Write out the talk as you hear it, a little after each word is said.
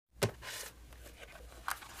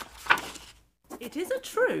It is a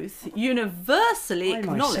truth universally I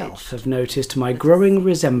acknowledged. myself have noticed my growing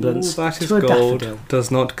resemblance All that is to a gold daffodil. does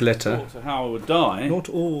not glitter. To how I would die. Not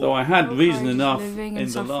all. Though I had reason enough living in and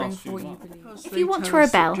the suffering last few for you months. believe. If you want to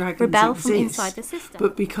rebel, rebel from inside the system.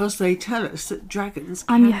 But because they tell us that dragons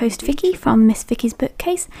I'm your can host be Vicky from Miss Vicky's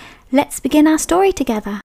Bookcase. Let's begin our story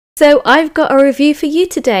together. So I've got a review for you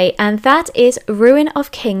today, and that is Ruin of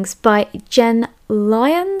Kings by Jen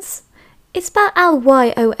Lyons. It's spelled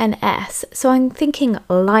Lyons, so I'm thinking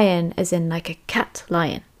lion as in like a cat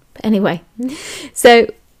lion. But anyway, so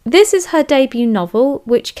this is her debut novel,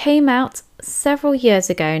 which came out several years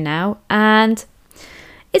ago now, and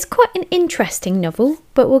it's quite an interesting novel,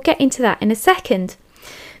 but we'll get into that in a second,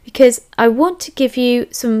 because I want to give you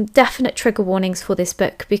some definite trigger warnings for this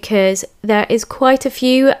book, because there is quite a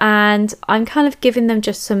few, and I'm kind of giving them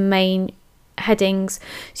just some main headings.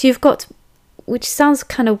 So you've got, which sounds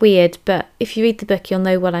kind of weird, but if you read the book, you'll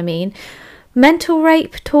know what I mean. Mental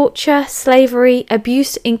rape, torture, slavery,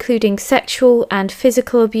 abuse, including sexual and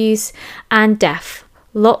physical abuse, and death.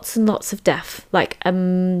 Lots and lots of death, like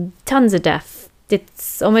tons of death.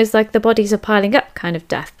 It's almost like the bodies are piling up kind of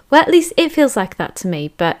death. Well, at least it feels like that to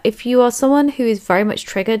me. But if you are someone who is very much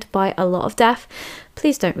triggered by a lot of death,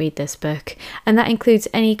 please don't read this book. And that includes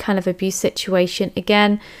any kind of abuse situation.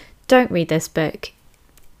 Again, don't read this book.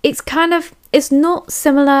 It's not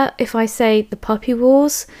similar if I say the Puppy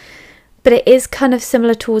Wars, but it is kind of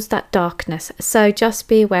similar towards that darkness. So just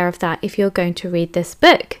be aware of that if you're going to read this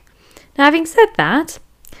book. Now, having said that,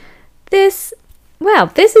 this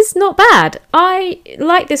is not bad. I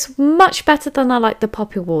like this much better than I like the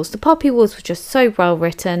Poppy Wars. The Poppy Wars were just so well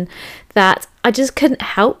written that I just couldn't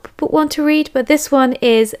help but want to read. But this one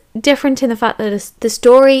is different in the fact that the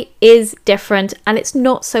story is different and it's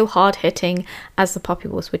not so hard hitting as the Poppy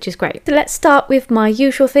Wars, which is great. So let's start with my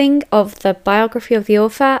usual thing of the biography of the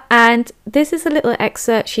author, and this is a little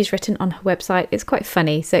excerpt she's written on her website. It's quite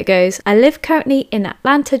funny. So it goes, I live currently in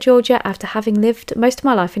Atlanta, Georgia, after having lived most of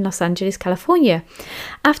my life in Los Angeles, California.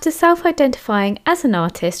 After self-identifying as an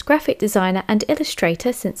artist, graphic designer and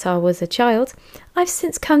illustrator since I was a child, I've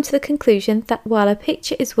since come to the conclusion that while a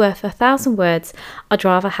picture is worth 1,000 words, I'd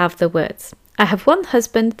rather have the words. I have one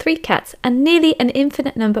husband, 3 cats, and nearly an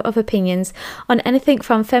infinite number of opinions on anything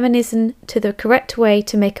from feminism to the correct way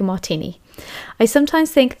to make a martini. I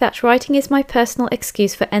sometimes think that writing is my personal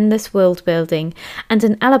excuse for endless world building, and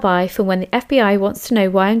an alibi for when the FBI wants to know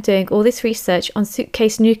why I'm doing all this research on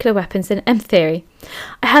suitcase nuclear weapons and M theory.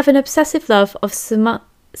 I have an obsessive love of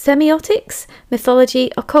semiotics,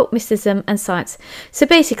 mythology, occult mysticism, and science. So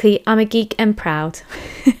basically, I'm a geek and proud.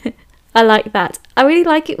 I like that. I really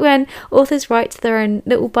like it when authors write their own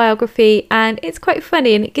little biography, and it's quite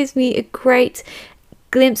funny, and it gives me a great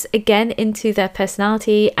glimpse again into their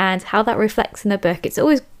personality and how that reflects in the book. It's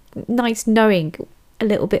always nice knowing a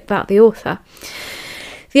little bit about the author.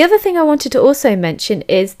 The other thing I wanted to also mention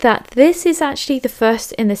is that this is actually the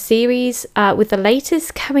first in the series, with the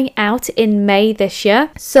latest coming out in May this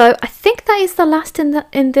year. So I think that is the last in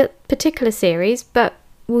the particular series, but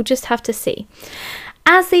we'll just have to see.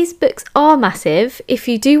 As these books are massive, if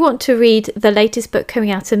you do want to read the latest book coming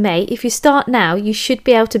out in May, if you start now, you should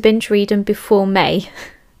be able to binge read them before May.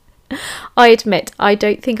 I admit, I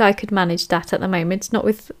don't think I could manage that at the moment, not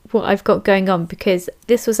with what I've got going on, because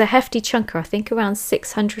this was a hefty chunker, I think around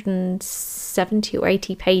 670 or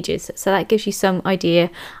 80 pages, so that gives you some idea.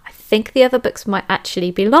 I think the other books might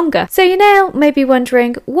actually be longer. So you're now maybe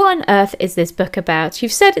wondering, what on earth is this book about?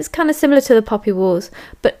 You've said it's kind of similar to the Poppy Wars,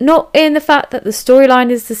 but not in the fact that the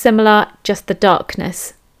storyline is similar, just the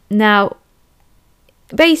darkness. Now,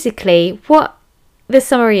 basically, what the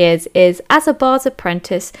summary is as a bard's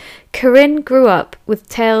apprentice, Corinne grew up with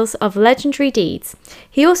tales of legendary deeds.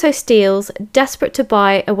 He also steals, desperate to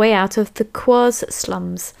buy a way out of the Quoz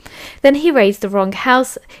slums. Then he raised the wrong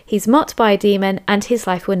house, he's mocked by a demon, and his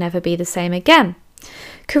life will never be the same again.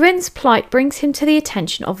 Corinne's plight brings him to the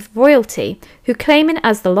attention of royalty, who claim him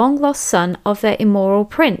as the long-lost son of their immoral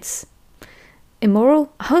prince.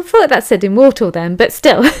 Immoral? I thought that said immortal then, but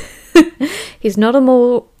still. He's not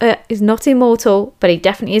immortal, but he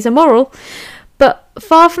definitely is immoral. But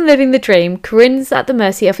far from living the dream, Corinne's at the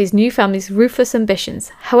mercy of his new family's ruthless ambitions.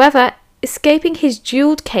 However, escaping his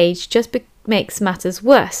jeweled cage just makes matters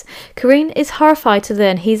worse. Corinne is horrified to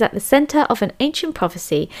learn he's at the centre of an ancient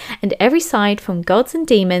prophecy, and every side, from gods and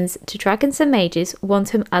demons to dragons and mages, want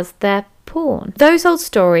him as their pawn. Those old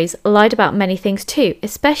stories lied about many things too,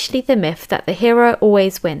 especially the myth that the hero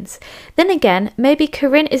always wins. Then again, maybe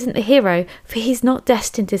Corinne isn't the hero, for he's not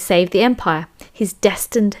destined to save the Empire. He's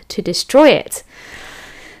destined to destroy it.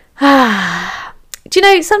 Do you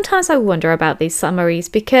know, sometimes I wonder about these summaries,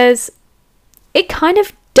 because it kind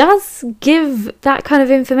of does give that kind of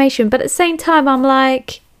information, but at the same time I'm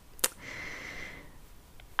like,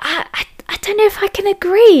 I don't know if I can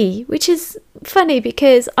agree, which is funny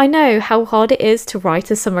because I know how hard it is to write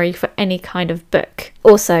a summary for any kind of book.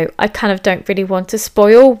 Also, I kind of don't really want to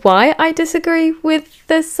spoil why I disagree with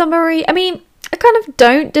the summary. I mean, I kind of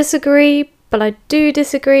don't disagree, but I do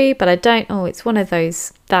disagree, but I don't. Oh, it's one of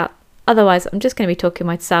those that otherwise I'm just going to be talking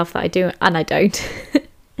myself that I do and I don't.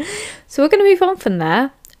 So we're going to move on from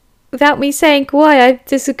there without me saying why I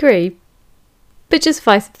disagree. But just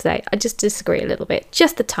suffice to say, I just disagree a little bit.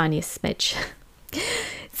 Just the tiniest smidge.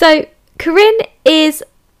 So, Corinne is...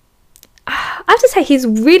 I have to say, he's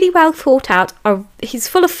really well thought out. He's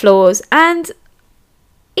full of flaws. And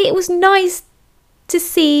it was nice to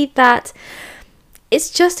see that it's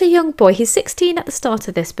just a young boy. He's 16 at the start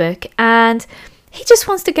of this book. And he just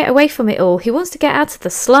wants to get away from it all. He wants to get out of the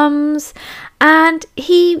slums. And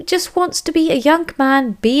he just wants to be a young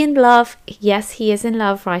man, be in love. Yes, he is in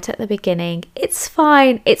love right at the beginning. It's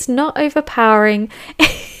fine. It's not overpowering.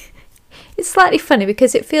 It's slightly funny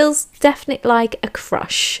because it feels definitely like a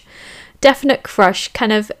crush. Definite crush,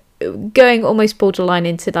 kind of going almost borderline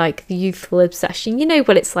into like the youthful obsession. You know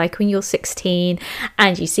what it's like when you're 16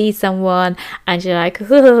 and you see someone and you're like,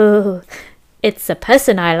 oh, it's a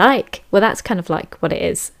person I like. Well, that's kind of like what it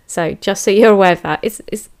is. So just so you're aware of that,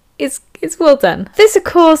 it's well done. This, of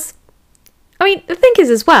course, I mean, the thing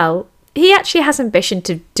is as well, he actually has ambition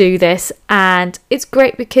to do this, and it's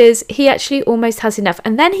great because he actually almost has enough.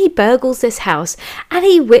 And then he burgles this house and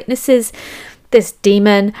he witnesses this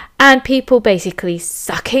demon and people basically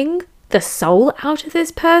sucking the soul out of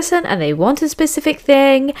this person, and they want a specific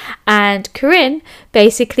thing. And Corinne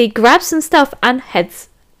basically grabs some stuff and heads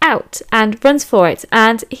out and runs for it,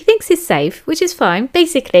 and he thinks he's safe, which is fine.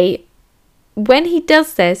 Basically, when he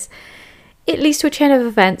does this, it leads to a chain of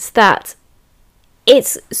events that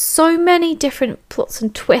it's so many different plots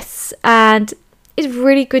and twists, and it's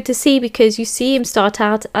really good to see because you see him start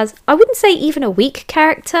out as, I wouldn't say even a weak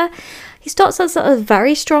character. He starts as a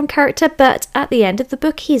very strong character, but at the end of the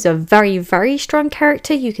book, he's a very, very strong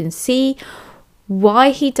character. You can see why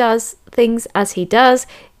he does things as he does.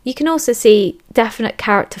 You can also see definite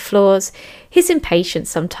character flaws. His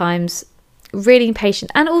impatience sometimes, really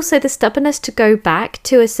impatient, and also the stubbornness to go back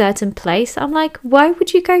to a certain place. I'm like, why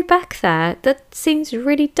would you go back there? That seems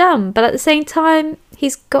really dumb. But at the same time,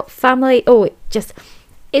 he's got family. Oh,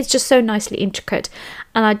 it's just so nicely intricate,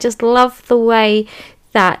 and I just love the way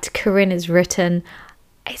that Corinne is written.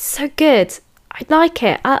 It's so good. I like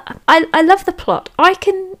it. I love the plot. I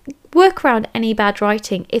can work around any bad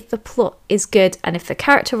writing if the plot is good and if the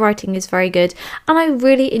character writing is very good. And I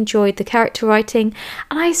really enjoyed the character writing,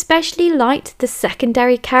 and I especially liked the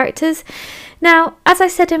secondary characters. Now, as I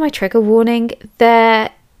said in my trigger warning,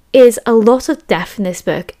 there is a lot of death in this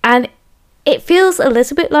book, and it feels a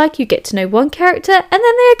little bit like you get to know one character and then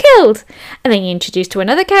they are killed, and then you're introduced to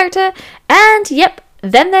another character and yep,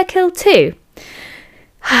 then they're killed too.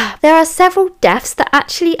 There are several deaths that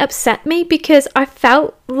actually upset me because I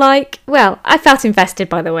felt like, well, I felt invested,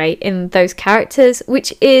 by the way, in those characters,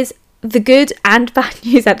 which is the good and bad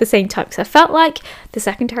news at the same time. Because I felt like the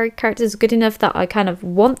secondary characters are good enough that I kind of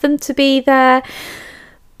want them to be there.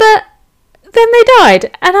 But then they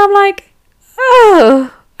died, and I'm like,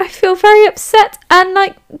 oh, I feel very upset. And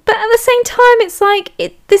like, but at the same time, it's like,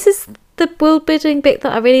 this is the world building bit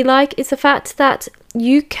that I really like, is the fact that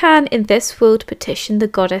you can, in this world, petition the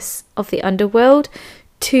goddess of the underworld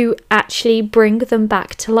to actually bring them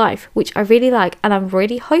back to life, which I really like. And I'm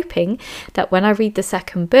really hoping that when I read the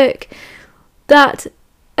second book, that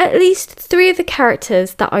at least 3 of the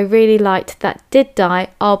characters that I really liked that did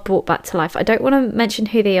die are brought back to life. I don't want to mention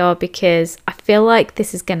who they are because I feel like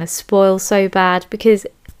this is going to spoil so bad, because,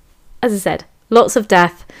 as I said, lots of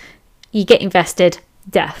death, you get invested,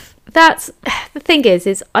 death. That's the thing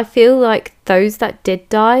is I feel like those that did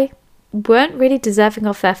die weren't really deserving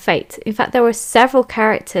of their fate. In fact, there were several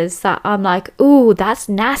characters that I'm like, ooh, that's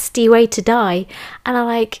nasty way to die. And I'm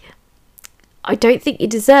like, I don't think you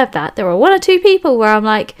deserve that. There were 1 or 2 people where I'm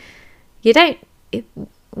like,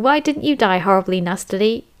 why didn't you die horribly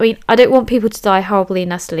nastily? I mean, I don't want people to die horribly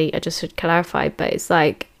nastily, I just should clarify, but it's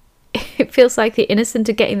like, it feels like the innocent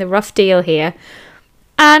are getting the rough deal here.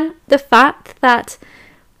 And the fact that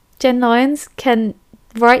Jenn Lyons can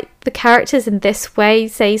write the characters in this way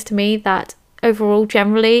says to me that overall,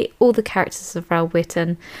 generally, all the characters are well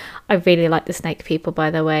written. I really like the snake people,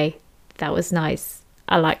 by the way. That was nice.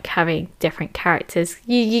 I like having different characters.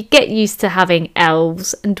 You get used to having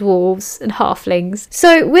elves and dwarves and halflings.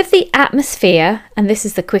 So with the atmosphere, and this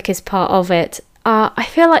is the quickest part of it, I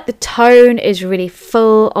feel like the tone is really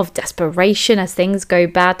full of desperation as things go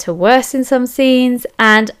bad to worse in some scenes,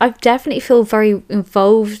 and I definitely feel very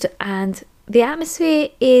involved, and the atmosphere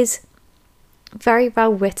is very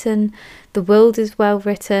well written. The world is well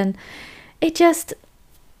written. It just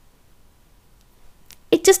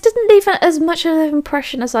didn't leave as much of an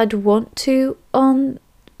impression as I'd want to on,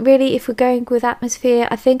 really, if we're going with atmosphere.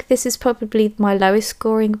 I think this is probably my lowest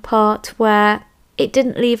scoring part, where it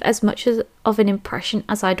didn't leave as much of an impression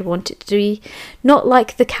as I'd want it to be. Not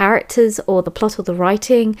like the characters or the plot or the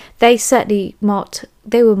writing. They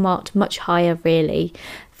were marked much higher, really,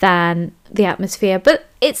 than the atmosphere. But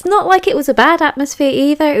it's not like it was a bad atmosphere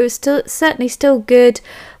either. It was certainly still good.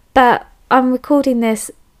 But I'm recording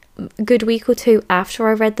this a good week or two after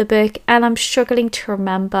I read the book, and I'm struggling to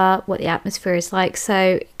remember what the atmosphere is like,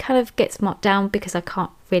 so it kind of gets marked down because I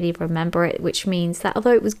can't really remember it, which means that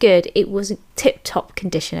although it was good, it wasn't tip-top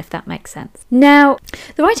condition, if that makes sense. Now,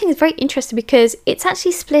 the writing is very interesting because it's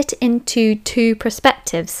actually split into two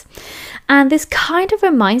perspectives, and this kind of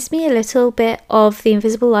reminds me a little bit of The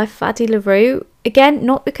Invisible Life of Addie LaRue. Again,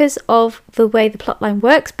 not because of the way the plotline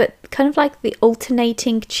works, but kind of like the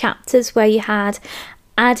alternating chapters where you had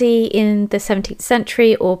Addie in the 17th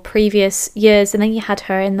century or previous years, and then you had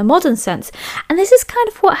her in the modern sense. And this is kind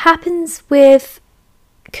of what happens with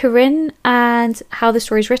Corinne and how the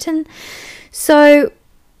story is written. So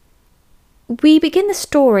we begin the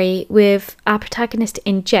story with our protagonist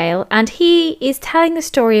in jail, and he is telling the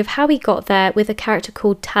story of how he got there with a character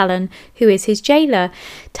called Talon, who is his jailer.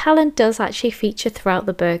 Talon does actually feature throughout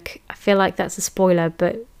the book. I feel like that's a spoiler,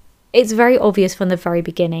 but it's very obvious from the very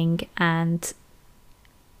beginning. And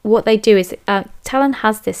what they do is Talon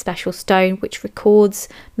has this special stone which records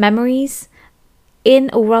memories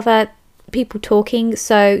or rather people talking.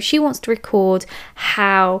 So she wants to record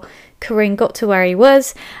how Corinne got to where he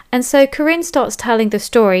was, and so Corinne starts telling the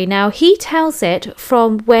story. Now, he tells it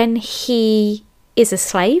from when he is a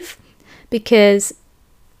slave, because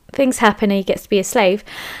things happen and he gets to be a slave,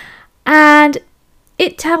 and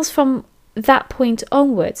it tells from that point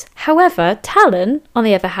onwards. However, Talon, on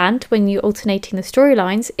the other hand, when you're alternating the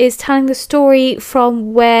storylines, is telling the story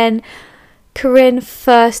from when Corinne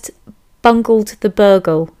first bungled the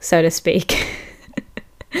burgle, so to speak.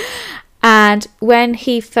 And when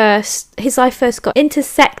his life first got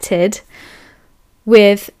intersected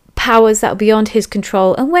with powers that were beyond his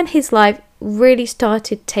control, and when his life really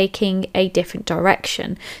started taking a different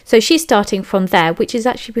direction. So she's starting from there, which is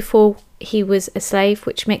actually before he was a slave,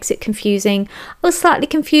 which makes it confusing. I was slightly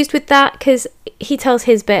confused with that because he tells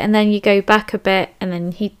his bit and then you go back a bit and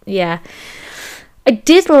then I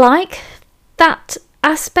did like that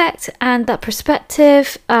aspect and that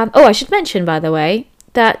perspective. I should mention, by the way,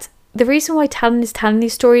 that the reason why Talon is telling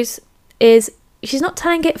these stories is she's not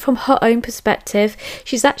telling it from her own perspective.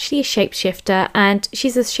 She's actually a shapeshifter, and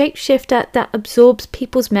she's a shapeshifter that absorbs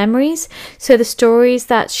people's memories. So the stories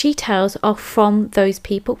that she tells are from those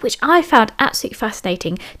people, which I found absolutely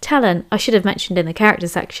fascinating. Talon, I should have mentioned in the character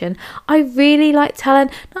section, I really like Talon,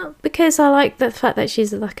 not because I like the fact that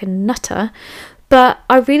she's like a nutter, but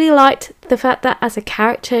I really liked the fact that as a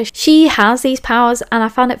character, she has these powers, and I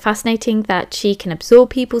found it fascinating that she can absorb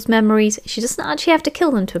people's memories. She doesn't actually have to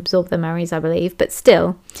kill them to absorb their memories, I believe, but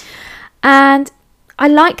still. And I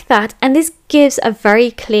like that, and this gives a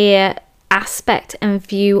very clear aspect and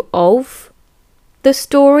view of the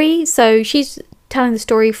story. So she's telling the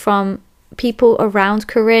story from people around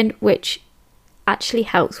Corinne, which actually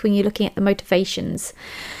helps when you're looking at the motivations.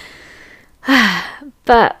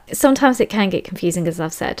 But sometimes it can get confusing, as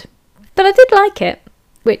I've said. But I did like it,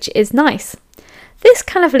 which is nice. This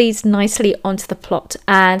kind of leads nicely onto the plot,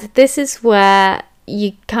 and this is where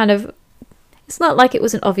you kind of... It's not like it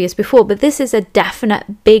wasn't obvious before, but this is a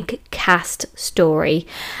definite big cast story.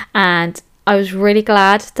 And I was really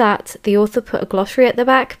glad that the author put a glossary at the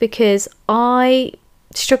back, because I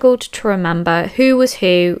struggled to remember who was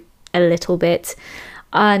who a little bit.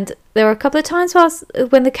 And there were a couple of times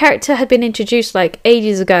when the character had been introduced like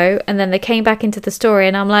ages ago, and then they came back into the story,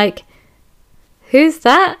 and I'm like, who's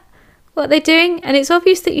that? What are they doing? And it's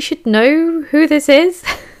obvious that you should know who this is.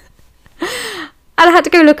 And I had to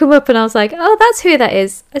go look them up, and I was like, oh, that's who that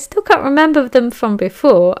is. I still can't remember them from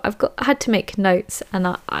before. I had to make notes,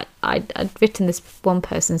 and I'd written this one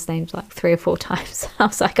person's name like 3 or 4 times. I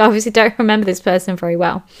was like, I obviously don't remember this person very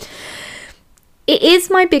well. It is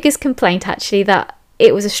my biggest complaint, actually, that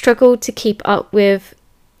it was a struggle to keep up with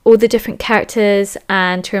all the different characters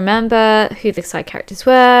and to remember who the side characters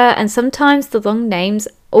were. And sometimes the long names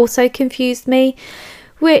also confused me,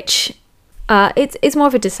 which it's more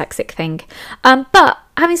of a dyslexic thing. But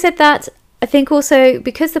having said that, I think also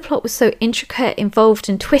because the plot was so intricate, involved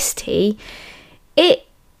and twisty, it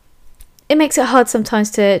makes it hard sometimes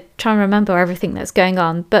to try and remember everything that's going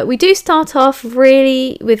on. But we do start off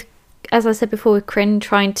really with, as I said before, with Corinne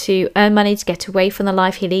trying to earn money to get away from the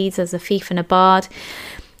life he leads as a thief and a bard.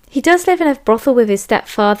 He does live in a brothel with his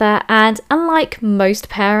stepfather, and unlike most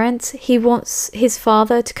parents, he wants his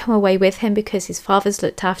father to come away with him because his father's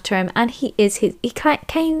looked after him, and he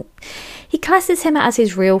classes him as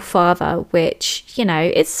his real father, which, you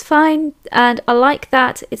know, it's fine, and I like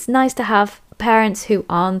that. It's nice to have parents who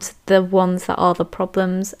aren't the ones that are the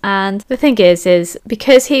problems. And the thing is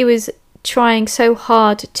because he was trying so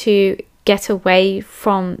hard to get away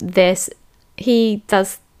from this, he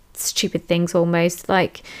does stupid things almost,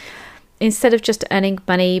 like instead of just earning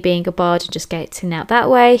money being a bard and just getting out that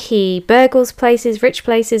way, he burgles places, rich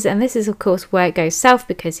places, and this is of course where it goes south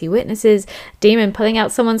because he witnesses a demon pulling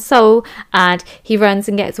out someone's soul, and he runs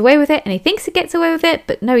and gets away with it, and he thinks he gets away with it,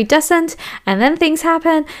 but no, he doesn't. And then things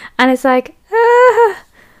happen, and it's like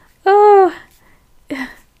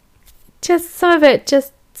just some of it,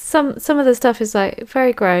 just some of the stuff is like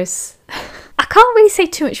very gross. I can't really say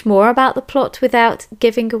too much more about the plot without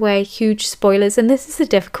giving away huge spoilers, and this is the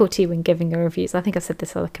difficulty when giving reviews. I think I've said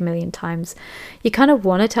this like a million times. You kind of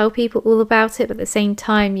want to tell people all about it, but at the same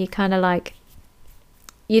time you kind of like,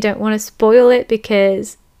 you don't want to spoil it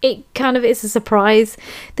because it kind of is a surprise.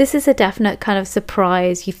 This is a definite kind of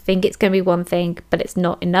surprise. You think it's going to be one thing, but it's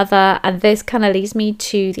not another. And this kind of leads me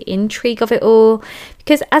to the intrigue of it all.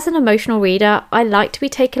 Because as an emotional reader, I like to be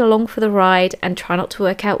taken along for the ride and try not to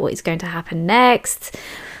work out what is going to happen next.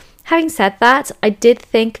 Having said that, I did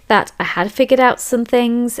think that I had figured out some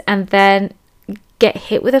things and then get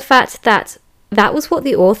hit with the fact that that was what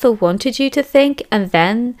the author wanted you to think, and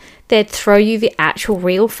then they'd throw you the actual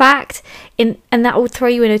real fact and that would throw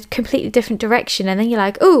you in a completely different direction, and then you're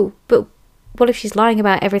like, oh, but what if she's lying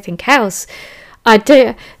about everything else?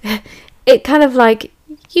 It kind of like,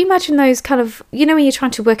 you imagine those kind of, you know, when you're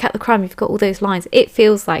trying to work out the crime, you've got all those lines. It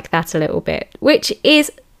feels like that a little bit, which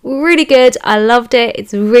is really good. I loved it.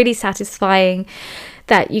 It's really satisfying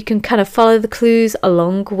that you can kind of follow the clues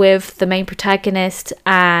along with the main protagonist,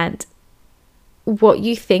 and what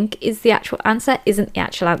you think is the actual answer isn't the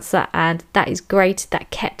actual answer, and that is great. That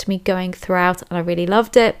kept me going throughout, and I really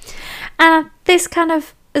loved it. And this kind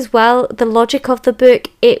of, as well, the logic of the book,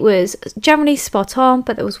 it was generally spot on,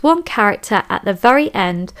 but there was one character at the very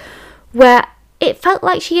end where it felt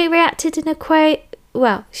like she reacted in a way,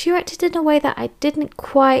 well, she reacted in a way that I didn't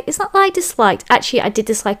quite, it's not that I disliked, actually I did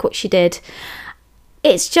dislike what she did.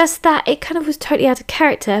 It's just that it kind of was totally out of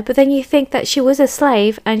character, but then you think that she was a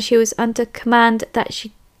slave and she was under command that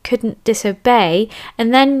she couldn't disobey,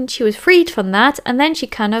 and then she was freed from that, and then she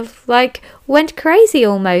kind of like went crazy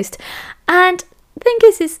almost. And the thing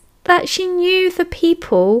is that she knew the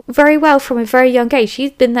people very well from a very young age. She's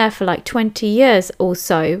been there for like 20 years or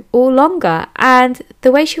so, or longer, and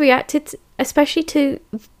the way she reacted, especially to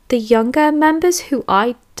the younger members who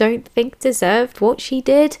I don't think deserved what she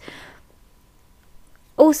did.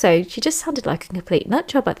 Also, she just sounded like a complete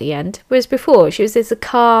nutjob at the end, whereas before she was this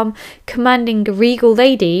calm, commanding, regal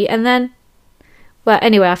lady, and then, well,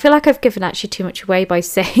 anyway, I feel like I've given actually too much away by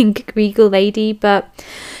saying regal lady, but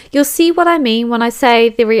you'll see what I mean when I say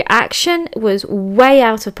the reaction was way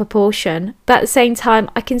out of proportion, but at the same time,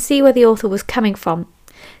 I can see where the author was coming from.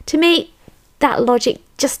 To me, that logic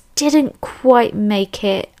just didn't quite make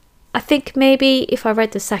it. I think maybe if I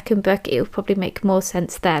read the second book, it would probably make more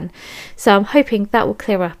sense then. So I'm hoping that will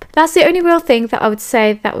clear up. That's the only real thing that I would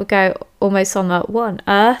say that would go almost on the what on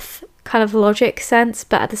earth kind of logic sense,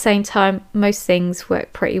 but at the same time, most things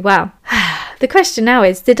work pretty well. The question now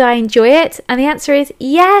is, did I enjoy it? And the answer is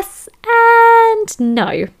yes and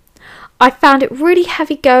no. I found it really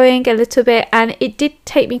heavy going a little bit, and it did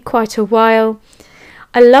take me quite a while.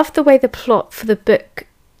 I love the way the plot for the book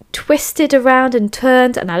twisted around and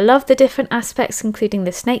turned, and I love the different aspects, including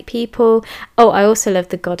the snake people. Oh, I also love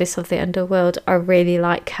the goddess of the underworld. I really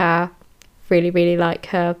like her. Really like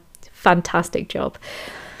her. Fantastic job.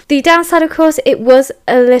 The downside, of course, it was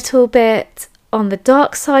a little bit on the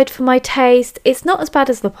dark side for my taste. It's not as bad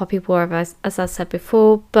as the Poppy War, as I said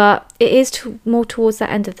before, but it is more towards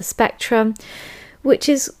the end of the spectrum, which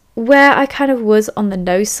is where I kind of was on the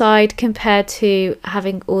no side compared to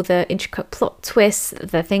having all the intricate plot twists,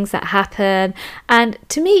 the things that happen. And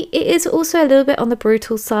to me, it is also a little bit on the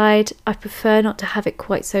brutal side. I prefer not to have it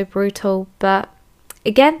quite so brutal, but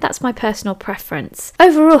again, that's my personal preference.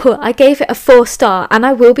 Overall, I gave it a 4-star, and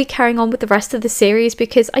I will be carrying on with the rest of the series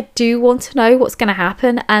because I do want to know what's going to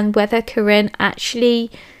happen and whether Corinne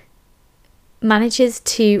actually manages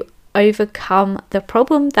to overcome the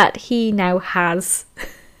problem that he now has.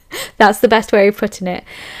 That's the best way of putting it.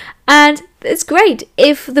 And it's great.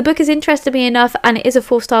 If the book has interested me enough, and it is a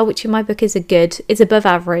 4-star, which in my book is a good, it's above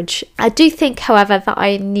average. I do think, however, that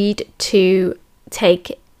I need to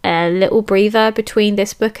take a little breather between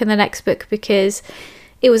this book and the next book because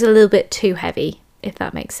it was a little bit too heavy, if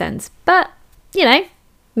that makes sense. But, you know,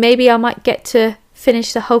 maybe I might get to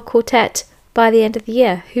finish the whole quartet by the end of the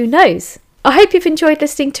year. Who knows? I hope you've enjoyed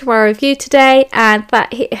listening to my review today and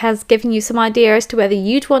that it has given you some idea as to whether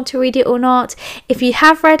you'd want to read it or not. If you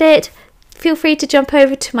have read it, feel free to jump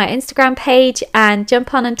over to my Instagram page and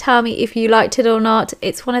jump on and tell me if you liked it or not.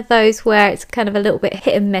 It's one of those where it's kind of a little bit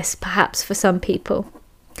hit and miss perhaps for some people.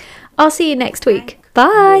 I'll see you next week.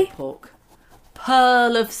 Bye! Norfolk,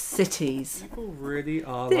 Pearl of cities. People really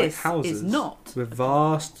are This like houses is not. with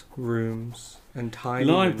vast rooms and tiny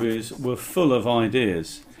Libraries windows. were full of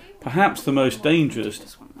ideas, perhaps the most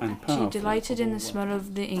dangerous and She powerful. delighted in the smell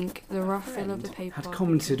of the ink, the rough feel of the paper. Had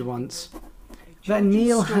commented once that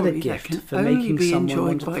Neil had a Story that gift can for only making be someone enjoyed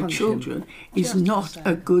want to by punch children him. is not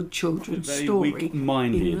a good children's Very story.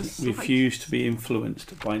 weak-minded, in the sight. refused to be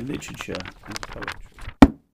influenced by literature and poetry.